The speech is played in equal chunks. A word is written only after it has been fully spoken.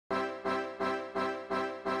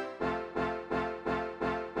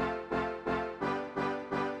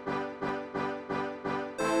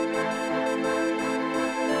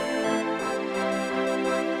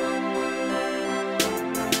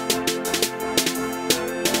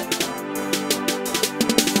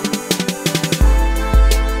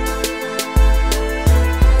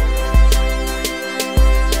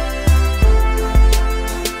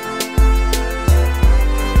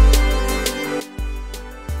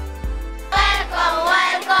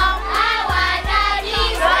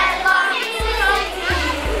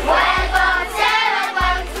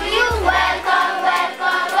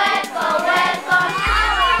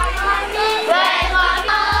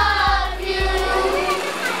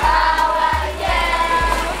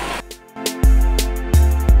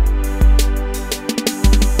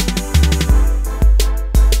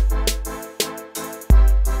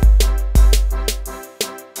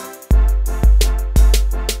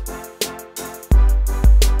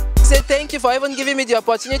thank you for even giving me the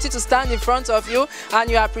opportunity to stand in front of you, and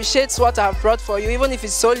you appreciate what I've brought for you, even if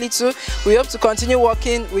it's so little. We hope to continue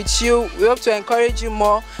working with you. We hope to encourage you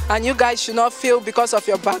more, and you guys should not feel because of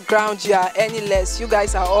your background you are any less. You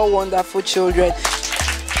guys are all wonderful children.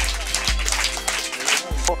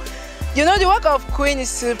 You know, the work of Queen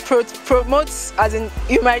is to promote as in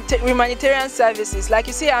humanitarian services. Like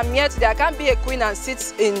you see, I'm here today. I can't be a queen and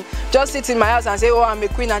just sit in my house and say, oh, I'm a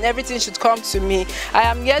queen and everything should come to me. I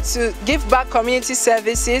am here to give back community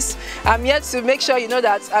services. I'm here to make sure you know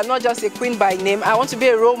that I'm not just a queen by name. I want to be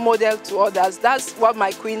a role model to others. That's what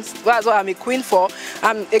that's what I'm a queen for.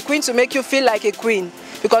 I'm a queen to make you feel like a queen,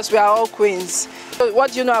 because we are all queens. So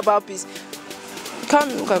what do you know about peace?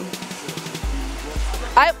 Come.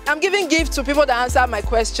 I'm giving gifts to people that answer my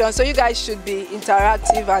questions, so you guys should be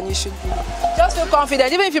interactive and you should be just feel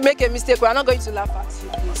confident. Even if you make a mistake, we're not going to laugh at you,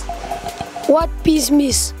 please. What peace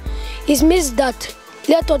means? It means that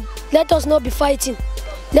let us not be fighting.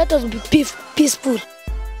 Let us be peaceful.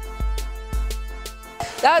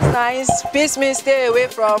 That's nice. Peace means stay away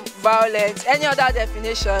from violence. Any other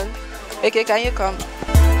definition? Okay, can you come?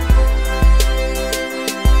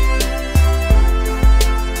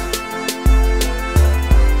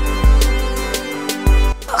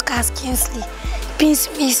 As Kingsley, peace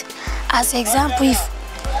means, as example,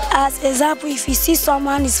 if you see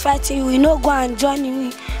someone is fighting, you will not go and join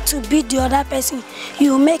him to beat the other person.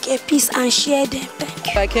 You will make a peace and share them.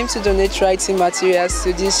 I came to donate writing materials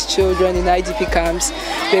to these children in IDP camps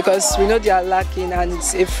because we know they are lacking, and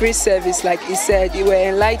it's a free service. Like he said, they were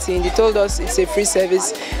enlightened. He told us it's a free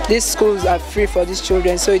service. These schools are free for these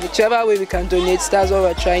children. So whichever way we can donate, that's what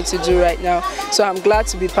we're trying to do right now. So I'm glad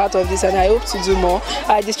to be part of this, and I hope to do more.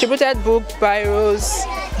 I distributed book, biros,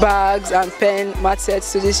 bags and pen mat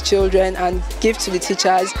sets to these children and give to the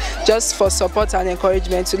teachers just for support and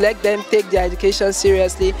encouragement, to let them take their education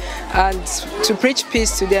seriously and to preach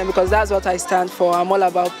peace to them, because that's what I stand for. I'm all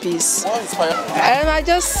about peace. And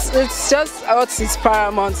it's just what is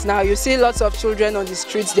paramount now. You see lots of children on the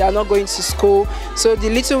streets, they are not going to school. So the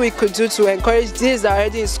little we could do to encourage these that are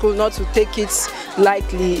already in school not to take it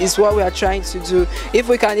lightly is what we are trying to do. If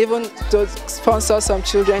we can even sponsor some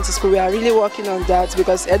children to school, we are really working on that,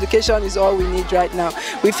 because education is all we need right now.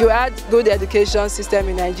 If you had good education system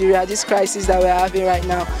in Nigeria, this crisis that we're having right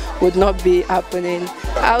now would not be happening.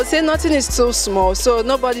 I would say nothing is too small, so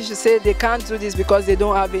nobody should say they can't do this because they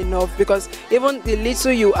don't have enough, because even the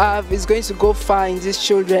little you have is going to go far in these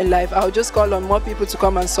children's life. I would just call on more people to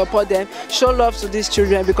come and support them, show love to these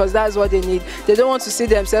children, because that's what they need. They don't want to see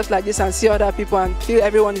themselves like this and see other people and feel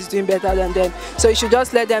everyone is doing better than them. So you should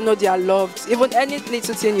just let them know they are loved. Even any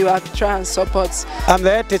little thing you have, try and support. I'm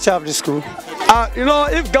the head teacher of the school. You know,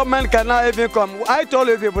 if government cannot even come, I told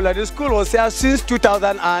you people that the school was here since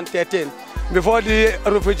 2013, before the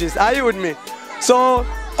refugees. Are you with me? So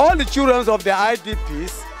all the children of the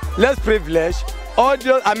IDPs, less privileged,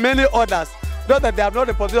 audio and many others, know that they have not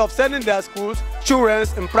the position of sending their schools, children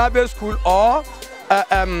in private school or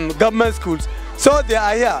government schools. So they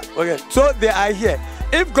are here. Okay. So they are here.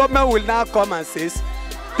 If government will now come and says,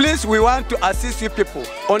 please, we want to assist you people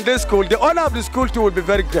on this school, the owner of the school too will be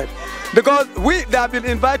very great. Because they have been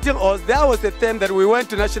inviting us. There was a time that we went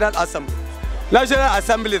to National Assembly. National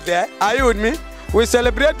Assembly there, are you with me? We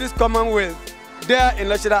celebrate this Commonwealth there in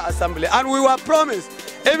National Assembly. And we were promised,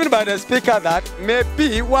 even by the speaker, that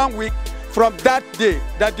maybe 1 week from that day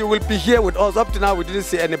that you will be here with us. Up to now, we didn't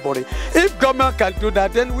see anybody. If government can do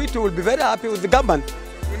that, then we too will be very happy with the government.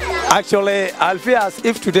 Actually, I'll feel as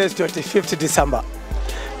if today is 25th December.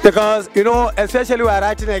 Because, you know, especially we are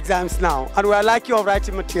writing exams now, and we are lucky of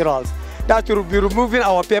writing materials. That will be removing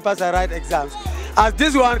our papers and write exams. As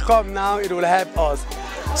this one comes now, it will help us.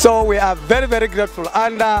 So we are very, very grateful.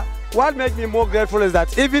 And what makes me more grateful is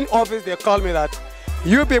that even office, they call me that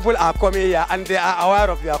you people are coming here and they are aware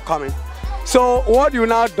of your coming. So what you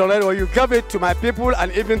now donate, or you give it to my people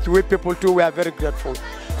and even to we people too, we are very grateful.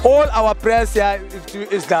 All our prayers here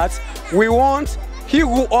is that we want He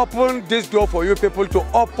who opened this door for you people to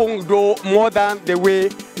open door more than the way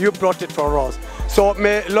you brought it for us. So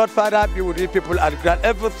may Lord Father be with you people and grant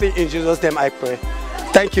everything in Jesus' name I pray.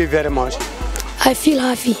 Thank you very much. I feel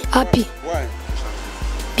happy. Why?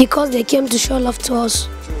 Because they came to show love to us.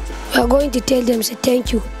 We are going to tell them, say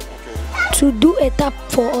thank you. Okay. To do a tap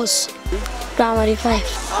for us. Primary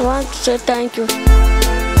 5. I want to say thank you.